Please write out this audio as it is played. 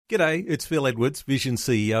G'day, it's Phil Edwards, Vision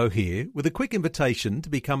CEO here, with a quick invitation to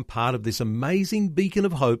become part of this amazing beacon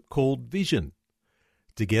of hope called Vision.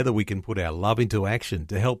 Together we can put our love into action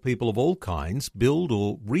to help people of all kinds build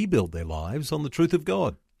or rebuild their lives on the truth of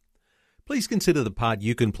God. Please consider the part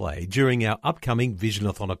you can play during our upcoming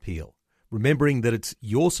Visionathon appeal, remembering that it's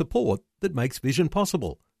your support that makes Vision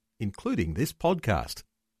possible, including this podcast.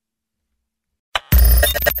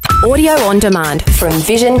 Audio on demand from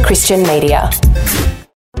Vision Christian Media.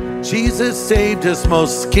 Jesus saved his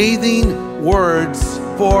most scathing words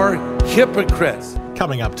for hypocrites.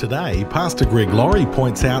 Coming up today, Pastor Greg Laurie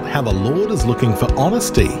points out how the Lord is looking for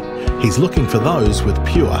honesty. He's looking for those with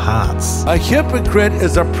pure hearts. A hypocrite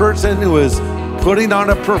is a person who is putting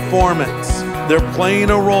on a performance. They're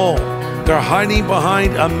playing a role. They're hiding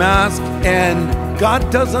behind a mask, and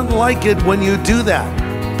God doesn't like it when you do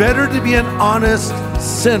that. Better to be an honest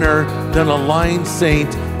sinner than a lying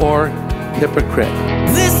saint or hypocrite.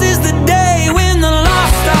 This is the day when the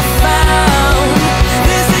lost are found.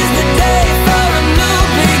 This is the day for a new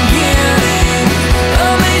beginning.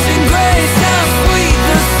 Amazing grace, how sweet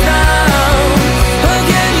the sound.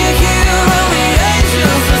 Again you hear all the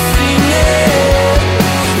angels are singing.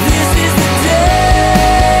 This is the day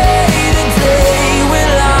when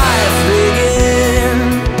life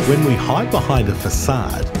begins. When we hide behind a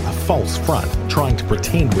facade, a false front, trying to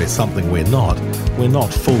pretend we're something we're not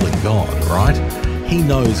fooling God, right? He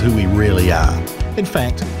knows who we really are. In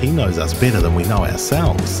fact, he knows us better than we know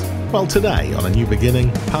ourselves. Well, today on A New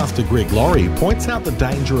Beginning, Pastor Greg Laurie points out the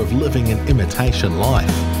danger of living an imitation life.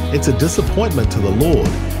 It's a disappointment to the Lord,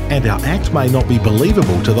 and our act may not be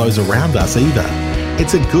believable to those around us either.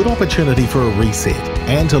 It's a good opportunity for a reset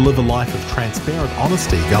and to live a life of transparent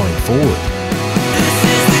honesty going forward. This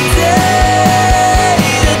is the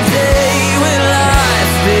day when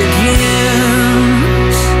life begins.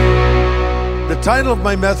 The title of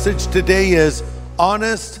my message today is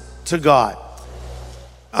Honest to God.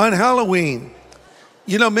 On Halloween,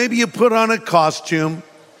 maybe you put on a costume,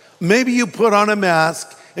 maybe you put on a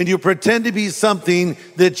mask, and you pretend to be something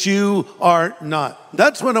that you are not.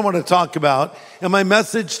 That's what I want to talk about. And my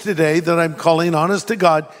message today that I'm calling Honest to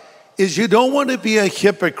God is you don't want to be a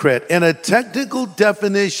hypocrite. And a technical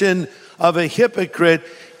definition of a hypocrite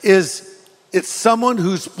is it's someone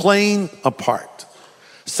who's playing a part.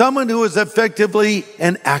 Someone who is effectively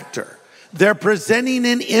an actor. They're presenting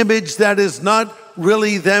an image that is not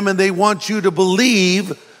really them, and they want you to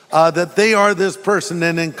believe that they are this person.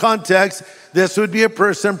 And in context, this would be a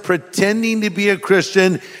person pretending to be a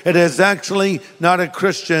Christian. It is actually not a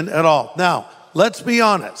Christian at all. Now, let's be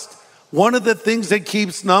honest. One of the things that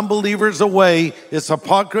keeps non-believers away is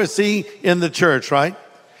hypocrisy in the church, right?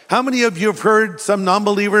 How many of you have heard some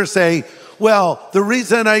non-believers say, well, the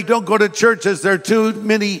reason I don't go to church is there are too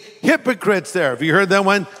many hypocrites there? Have you heard that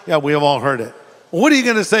one? Yeah, we have all heard it. What are you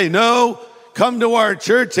going to say? No, come to our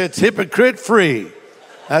church. It's hypocrite free.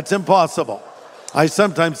 That's impossible. I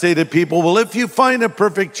sometimes say to people, well, if you find a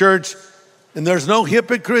perfect church and there's no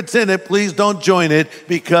hypocrites in it, please don't join it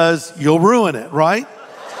because you'll ruin it, right?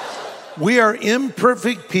 We are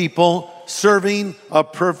imperfect people serving a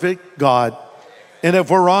perfect God. And if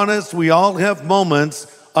we're honest, we all have moments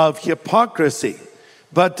of hypocrisy.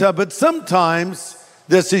 But sometimes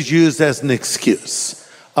this is used as an excuse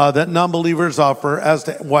that non-believers offer as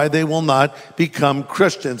to why they will not become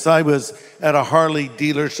Christians. I was at a Harley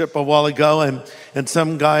dealership a while ago, and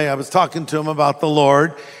some guy, I was talking to him about the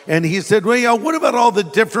Lord, and he said, well, yeah, what about all the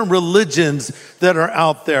different religions that are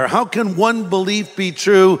out there? How can one belief be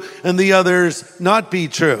true and the others not be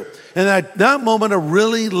true? And at that moment, a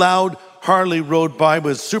really loud Harley rode by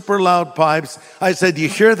with super loud pipes. I said, you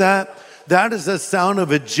hear that? That is the sound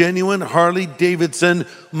of a genuine Harley Davidson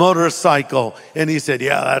motorcycle. And he said,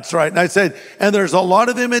 yeah, that's right. And I said, and there's a lot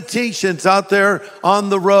of imitations out there on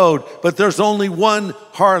the road, but there's only one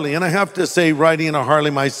Harley. And I have to say, riding a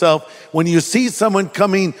Harley myself, when you see someone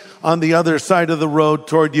coming on the other side of the road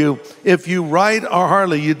toward you, if you ride a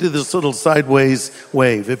Harley, you do this little sideways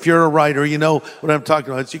wave. If you're a rider, you know what I'm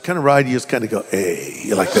talking about. It's you kind of ride, you just kind of go, hey,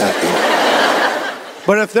 you like that.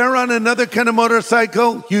 But if they're on another kind of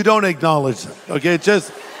motorcycle, you don't acknowledge them, okay?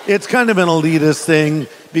 It's kind of an elitist thing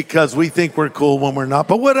because we think we're cool when we're not,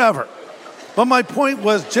 but whatever. But my point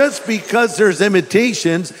was just because there's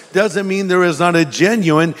imitations doesn't mean there is not a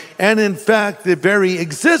genuine, and in fact, the very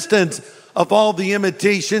existence of all the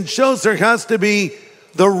imitation shows there has to be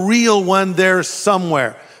the real one there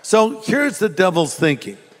somewhere. So here's the devil's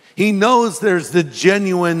thinking. He knows there's the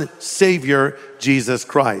genuine Savior, Jesus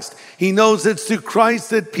Christ. He knows it's through Christ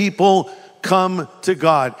that people come to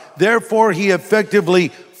God. Therefore, he effectively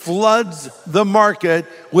floods the market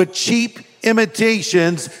with cheap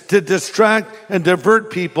imitations to distract and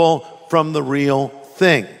divert people from the real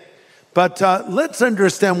thing. But let's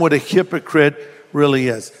understand what a hypocrite really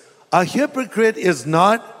is. A hypocrite is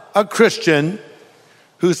not a Christian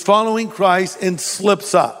who's following Christ and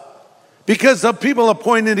slips up. Because the people are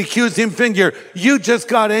pointing an accusing finger. You just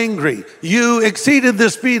got angry. You exceeded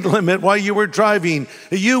the speed limit while you were driving.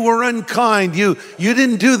 You were unkind. You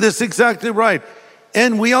didn't do this exactly right.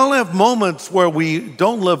 And we all have moments where we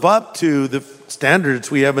don't live up to the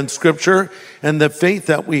standards we have in Scripture and the faith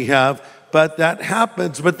that we have. But that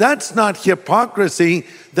happens. But that's not hypocrisy.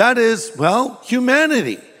 That is, well,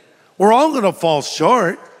 humanity. We're all going to fall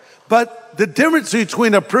short. But the difference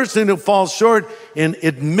between a person who falls short and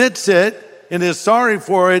admits it and is sorry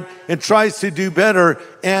for it and tries to do better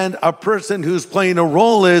and a person who's playing a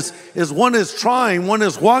role is one is trying, one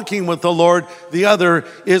is walking with the Lord, the other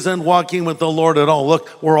isn't walking with the Lord at all.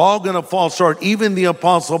 Look, we're all going to fall short. Even the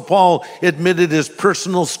Apostle Paul admitted his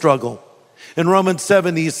personal struggle. In Romans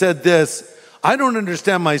 7, he said this, I don't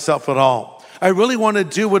understand myself at all. I really want to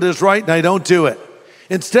do what is right and I don't do it.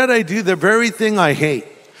 Instead, I do the very thing I hate.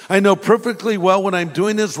 I know perfectly well what I'm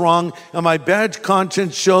doing is wrong, and my bad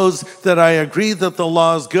conscience shows that I agree that the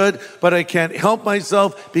law is good, but I can't help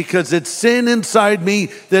myself because it's sin inside me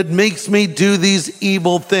that makes me do these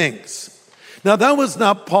evil things. Now, that was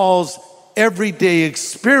not Paul's everyday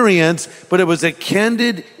experience, but it was a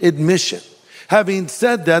candid admission. Having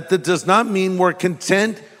said that, that does not mean we're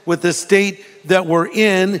content with the state that we're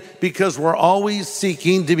in, because we're always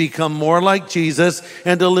seeking to become more like Jesus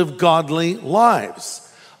and to live godly lives.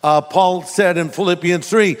 Paul said in Philippians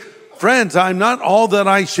 3, friends, I'm not all that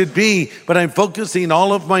I should be, but I'm focusing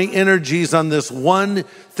all of my energies on this one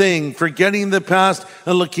thing, forgetting the past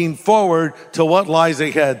and looking forward to what lies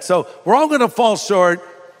ahead. So we're all going to fall short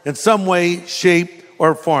in some way, shape,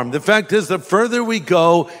 or form. The fact is, the further we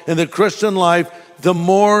go in the Christian life, the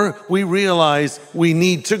more we realize we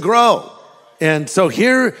need to grow. And so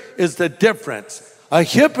here is the difference. A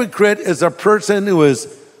hypocrite is a person who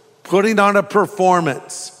is putting on a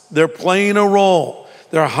performance. They're playing a role.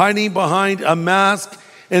 They're hiding behind a mask,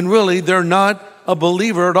 and really they're not a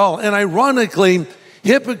believer at all. And ironically,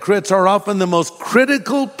 hypocrites are often the most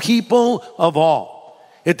critical people of all.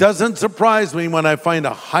 It doesn't surprise me when I find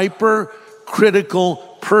a hypercritical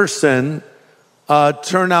person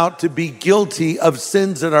turn out to be guilty of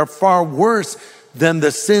sins that are far worse than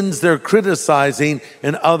the sins they're criticizing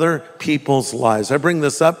in other people's lives. I bring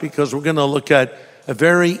this up because we're going to look at a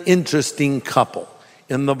very interesting couple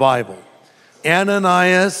in the Bible,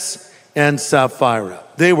 Ananias and Sapphira.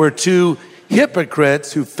 They were two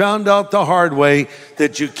hypocrites who found out the hard way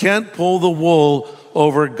that you can't pull the wool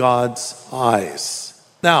over God's eyes.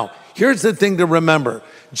 Now, here's the thing to remember.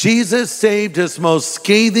 Jesus saved his most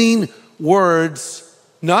scathing words,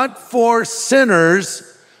 not for sinners,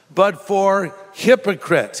 but for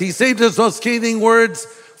hypocrites. He saved his most scathing words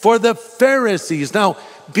for the Pharisees. Now,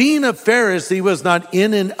 being a Pharisee was not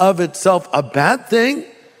in and of itself a bad thing.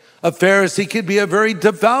 A Pharisee could be a very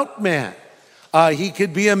devout man. He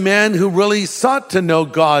could be a man who really sought to know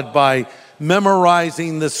God by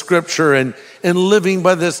memorizing the scripture and living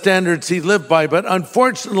by the standards he lived by. But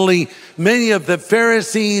unfortunately, many of the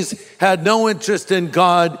Pharisees had no interest in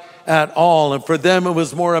God at all. And for them, it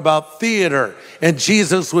was more about theater. And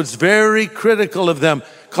Jesus was very critical of them,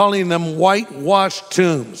 calling them whitewashed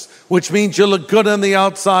tombs, which means you look good on the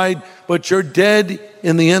outside, but you're dead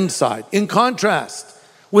in the inside. In contrast,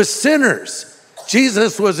 with sinners,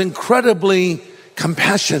 Jesus was incredibly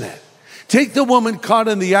compassionate. Take the woman caught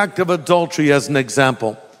in the act of adultery as an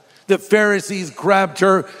example. The Pharisees grabbed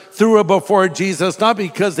her, threw her before Jesus, not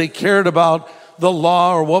because they cared about the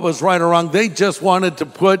law or what was right or wrong. They just wanted to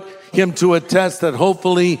put him to a test that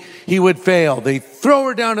hopefully he would fail. They throw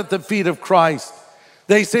her down at the feet of Christ.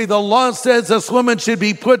 They say, the law says this woman should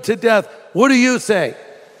be put to death. What do you say?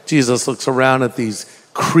 Jesus looks around at these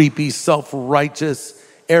creepy, self-righteous,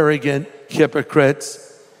 arrogant hypocrites.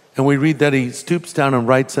 And we read that he stoops down and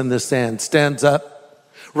writes in the sand, stands up,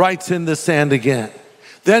 writes in the sand again.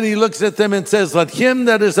 Then he looks at them and says, let him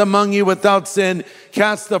that is among you without sin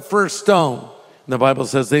cast the first stone. And the Bible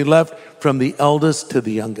says they left from the eldest to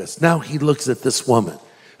the youngest. Now he looks at this woman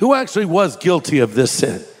who actually was guilty of this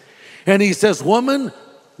sin. And he says, woman,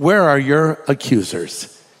 where are your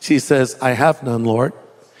accusers? She says, I have none, Lord.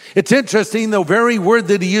 It's interesting, the very word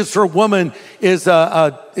that he used for woman is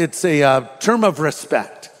it's a term of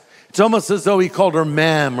respect. It's almost as though he called her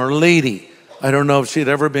ma'am or lady. I don't know if she'd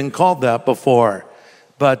ever been called that before.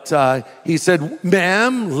 But he said,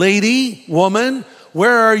 ma'am, lady, woman,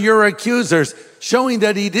 where are your accusers? Showing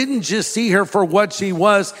that he didn't just see her for what she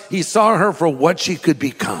was, he saw her for what she could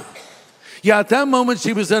become. Yeah, at that moment,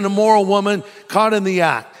 she was an immoral woman caught in the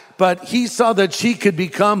act. But he saw that she could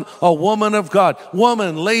become a woman of God.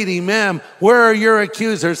 Woman, lady, ma'am, where are your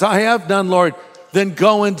accusers? I have none, Lord. Then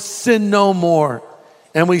go and sin no more.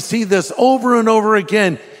 And we see this over and over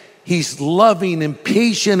again. He's loving and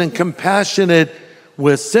patient and compassionate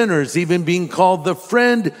with sinners, even being called the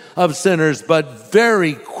friend of sinners, but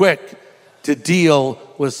very quick to deal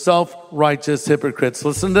with self-righteous hypocrites.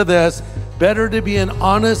 Listen to this. Better to be an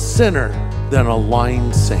honest sinner than a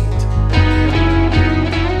lying saint.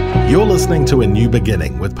 You're listening to A New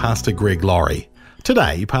Beginning with Pastor Greg Laurie.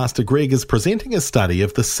 Today, Pastor Greg is presenting a study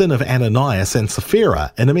of the sin of Ananias and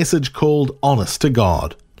Sapphira in a message called Honest to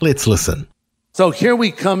God. Let's listen. So here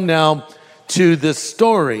we come now to the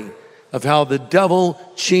story of how the devil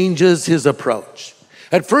changes his approach.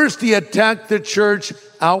 At first, he attacked the church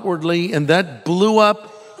outwardly, and that blew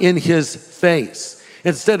up in his face.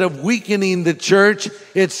 Instead of weakening the church,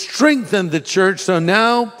 it strengthened the church. So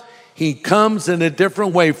now he comes in a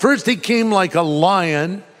different way. First, he came like a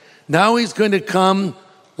lion. Now he's going to come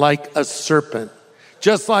like a serpent.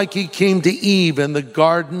 Just like he came to Eve in the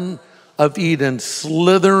Garden of Eden,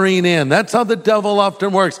 slithering in. That's how the devil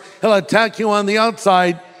often works. He'll attack you on the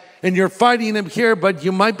outside, and you're fighting him here, but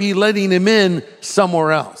you might be letting him in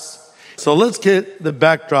somewhere else. So let's get the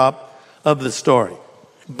backdrop of the story.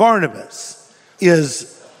 Barnabas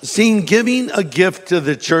is seen giving a gift to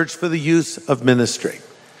the church for the use of ministry.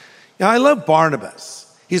 Now, I love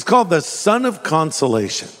Barnabas. He's called the son of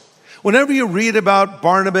consolation. Whenever you read about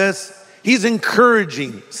Barnabas, he's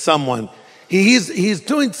encouraging someone. He's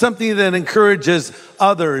doing something that encourages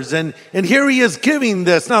others. And here he is giving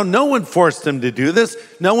this. Now, no one forced him to do this.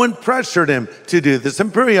 No one pressured him to do this.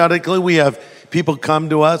 And periodically we have people come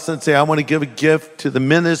to us and say, I want to give a gift to the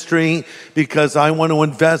ministry because I want to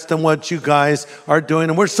invest in what you guys are doing.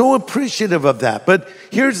 And we're so appreciative of that. But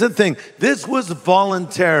here's the thing. This was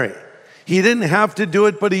voluntary. He didn't have to do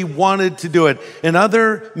it, but he wanted to do it. And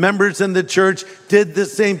other members in the church did the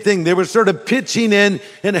same thing. They were sort of pitching in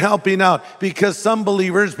and helping out because some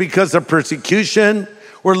believers, because of persecution,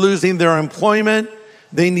 were losing their employment.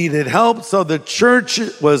 They needed help. So the church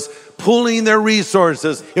was pooling their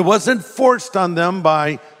resources. It wasn't forced on them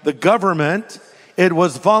by the government. It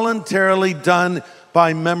was voluntarily done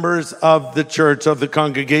by members of the church, of the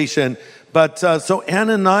congregation. But so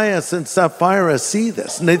Ananias and Sapphira see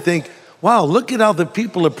this and they think, wow, look at how the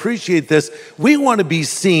people appreciate this. We want to be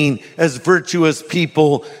seen as virtuous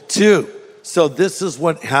people too. So this is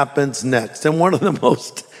what happens next. And one of the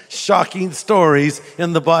most shocking stories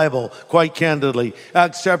in the Bible, quite candidly.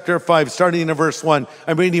 Acts chapter 5, starting in verse 1.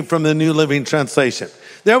 I'm reading from the New Living Translation.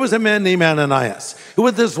 There was a man named Ananias, who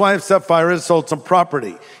with his wife Sapphira sold some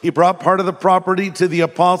property. He brought part of the property to the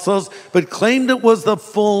apostles, but claimed it was the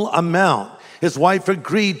full amount. His wife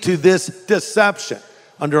agreed to this deception.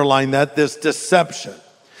 Underline that, this deception.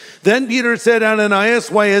 Then Peter said,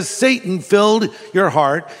 Ananias, why has Satan filled your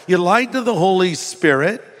heart? You lied to the Holy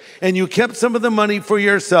Spirit, and you kept some of the money for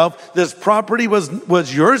yourself. This property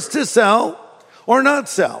was yours to sell or not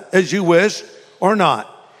sell, as you wish or not.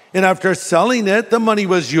 And after selling it, the money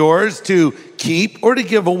was yours to keep or to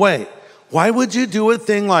give away. Why would you do a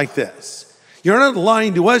thing like this? You're not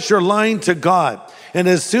lying to us, you're lying to God. And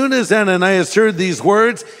as soon as Ananias heard these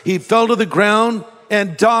words, he fell to the ground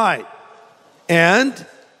and died. And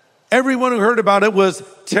everyone who heard about it was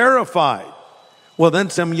terrified. Well, then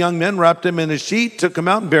some young men wrapped him in a sheet, took him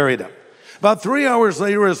out and buried him. About 3 hours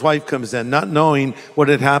later, his wife comes in, not knowing what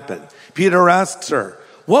had happened. Peter asks her,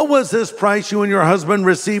 what was this price you and your husband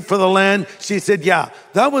received for the land? She said, yeah,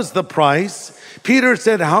 that was the price. Peter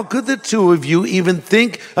said, how could the two of you even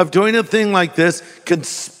think of doing a thing like this,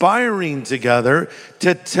 conspiring together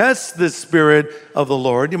to test the Spirit of the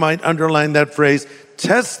Lord? You might underline that phrase,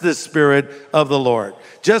 test the Spirit of the Lord.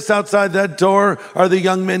 Just outside that door are the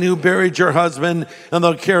young men who buried your husband, and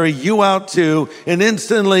they'll carry you out too. And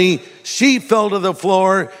instantly she fell to the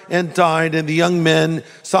floor and died, and the young men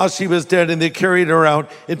saw she was dead, and they carried her out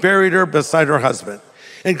and buried her beside her husband.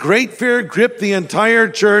 And great fear gripped the entire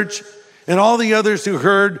church and all the others who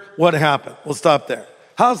heard what happened. We'll stop there.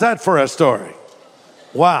 How's that for a story?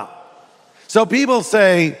 Wow. So people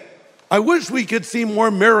say, I wish we could see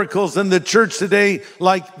more miracles in the church today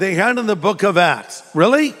like they had in the book of Acts.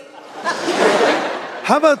 Really?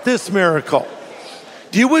 How about this miracle?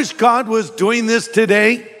 Do you wish God was doing this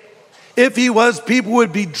today? If he was, people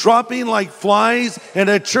would be dropping like flies in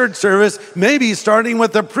a church service, maybe starting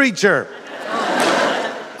with the preacher.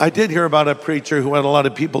 I did hear about a preacher who had a lot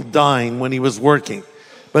of people dying when he was working.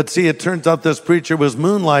 But see, it turns out this preacher was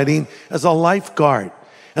moonlighting as a lifeguard.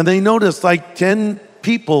 And they noticed like 10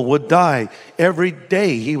 people would die every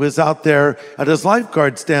day. He was out there at his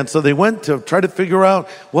lifeguard stand. So they went to try to figure out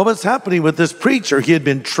what was happening with this preacher. He had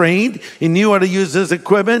been trained. He knew how to use his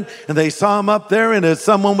equipment. And they saw him up there. And as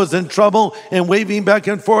someone was in trouble and waving back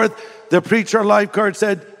and forth, the preacher lifeguard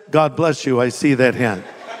said, "God bless you. I see that hand.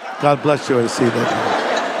 God bless you. I see that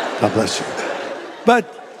hand. God bless you." But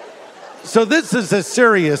so this is a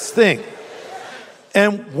serious thing.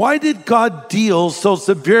 And why did God deal so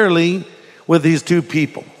severely with these two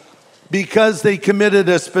people? Because they committed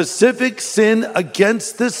a specific sin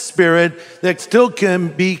against the Spirit that still can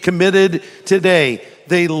be committed today.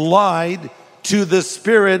 They lied to the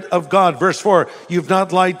Spirit of God. Verse 4, "You've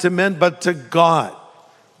not lied to men, but to God."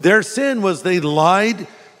 Their sin was they lied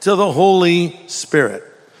to the Holy Spirit.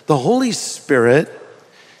 The Holy Spirit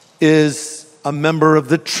is a member of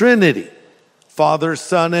the Trinity, Father,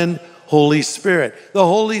 Son, and Holy Spirit. The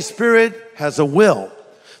Holy Spirit has a will.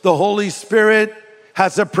 The Holy Spirit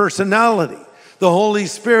has a personality. The Holy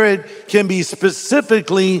Spirit can be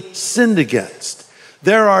specifically sinned against.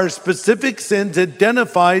 There are specific sins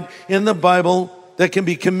identified in the Bible that can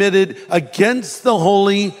be committed against the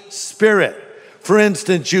Holy Spirit. For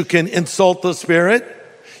instance, you can insult the Spirit.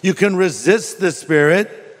 You can resist the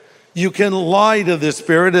Spirit. You can lie to the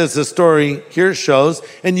Spirit, as the story here shows,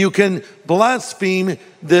 and you can blaspheme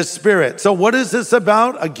the Spirit. So what is this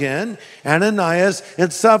about? Again, Ananias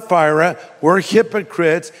and Sapphira were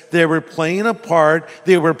hypocrites. They were playing a part.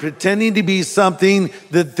 They were pretending to be something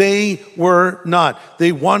that they were not.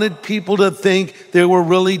 They wanted people to think they were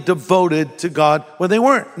really devoted to God when they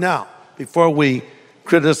weren't. Now, before we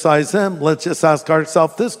criticize them, let's just ask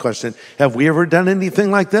ourselves this question. Have we ever done anything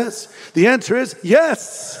like this? The answer is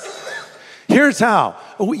yes. Here's how.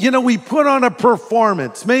 We put on a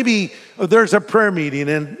performance. Maybe there's a prayer meeting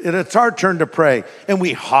and it's our turn to pray, and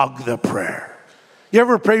we hog the prayer. You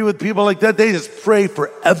ever pray with people like that? They just pray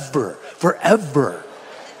forever.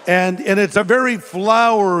 And it's a very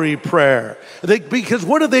flowery prayer. Because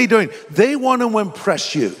what are they doing? They want to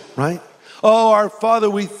impress you, right? Oh, our Father,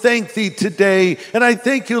 we thank thee today. And I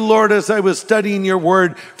thank you, Lord, as I was studying your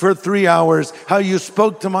word for 3 hours, how you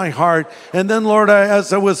spoke to my heart. And then, Lord,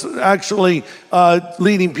 as I was actually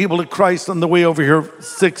leading people to Christ on the way over here,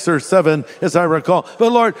 6 or 7, as I recall.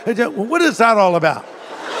 But Lord, what is that all about?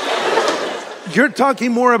 You're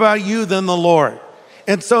talking more about you than the Lord.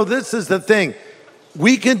 And so this is the thing.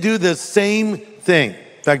 We can do the same thing.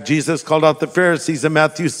 In fact, Jesus called out the Pharisees in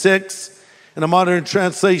Matthew 6. In a modern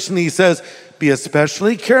translation, he says, "Be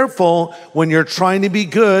especially careful when you're trying to be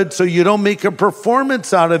good so you don't make a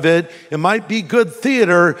performance out of it. It might be good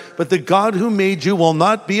theater, but the God who made you will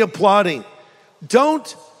not be applauding."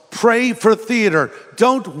 Don't pray for theater.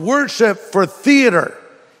 Don't worship for theater.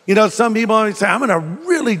 Some people always say, "I'm going to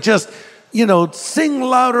really just, sing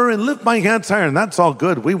louder and lift my hands higher." And that's all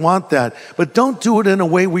good. We want that. But don't do it in a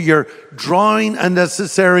way where you're drawing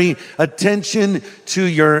unnecessary attention to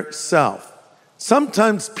yourself.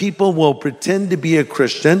 Sometimes people will pretend to be a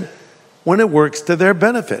Christian when it works to their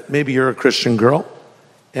benefit. Maybe you're a Christian girl,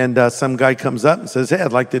 and some guy comes up and says, "Hey,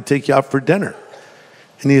 I'd like to take you out for dinner."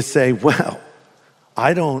 And you say, "Well,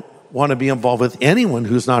 I don't want to be involved with anyone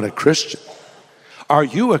who's not a Christian. Are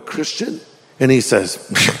you a Christian?" And he says,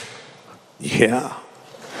 "Yeah."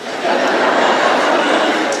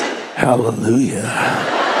 Hallelujah.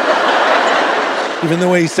 Even the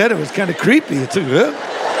way he said it was kind of creepy. It's good.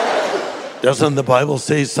 Doesn't the Bible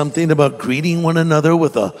say something about greeting one another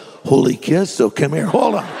with a holy kiss? So come here,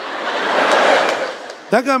 hold on.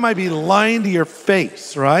 That guy might be lying to your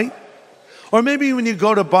face, right? Or maybe when you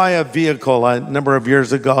go to buy a vehicle, a number of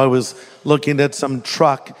years ago, I was looking at some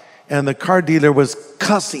truck, and the car dealer was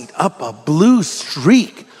cussing up a blue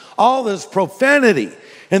streak, all this profanity.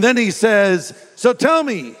 And then he says, "So tell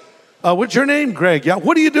me, what's your name, Greg? Yeah,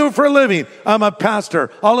 what do you do for a living?" "I'm a pastor."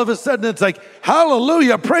 All of a sudden it's like,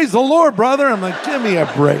 "Hallelujah, praise the Lord, brother." I'm like, give me a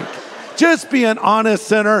break. Just be an honest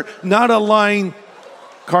sinner, not a lying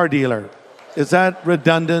car dealer. Is that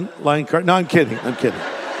redundant? Lying car? No, I'm kidding.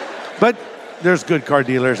 But there's good car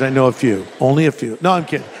dealers. I know a few, only a few. No, I'm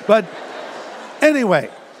kidding. But anyway,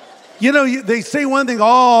 they say one thing,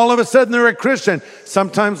 all of a sudden they're a Christian.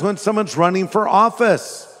 Sometimes when someone's running for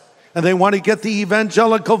office, and they want to get the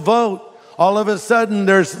evangelical vote, all of a sudden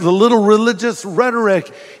there's the little religious rhetoric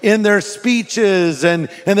in their speeches, and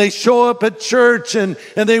they show up at church and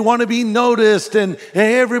they want to be noticed, and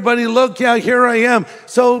hey, everybody look, yeah, here I am.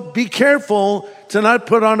 So be careful to not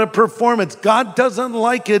put on a performance. God doesn't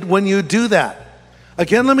like it when you do that.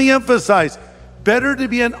 Again, let me emphasize, better to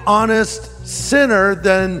be an honest sinner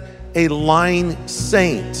than a lying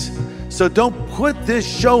saint. So don't put this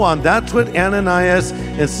show on. That's what Ananias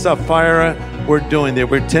and Sapphira were doing. They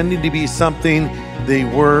were pretending to be something they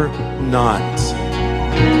were not.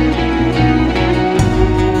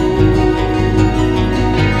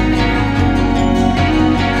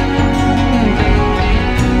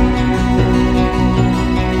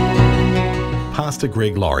 Pastor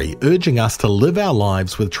Greg Laurie urging us to live our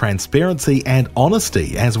lives with transparency and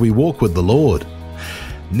honesty as we walk with the Lord.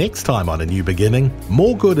 Next time on A New Beginning,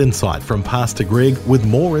 more good insight from Pastor Greg with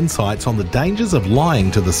more insights on the dangers of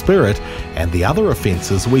lying to the Spirit and the other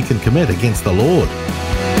offences we can commit against the Lord.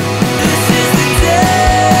 This is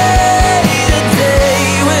the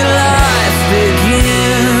day when life begins.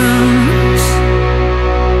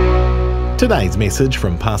 Today's message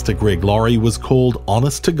from Pastor Greg Laurie was called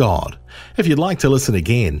Honest to God. If you'd like to listen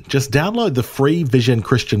again, just download the free Vision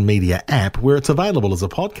Christian Media app where it's available as a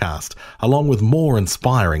podcast, along with more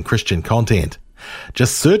inspiring Christian content.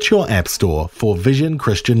 Just search your app store for Vision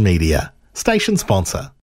Christian Media. Station sponsor.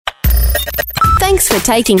 Thanks for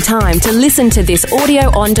taking time to listen to this audio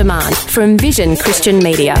on demand from Vision Christian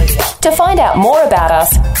Media. To find out more about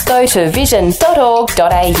us, go to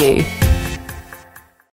vision.org.au.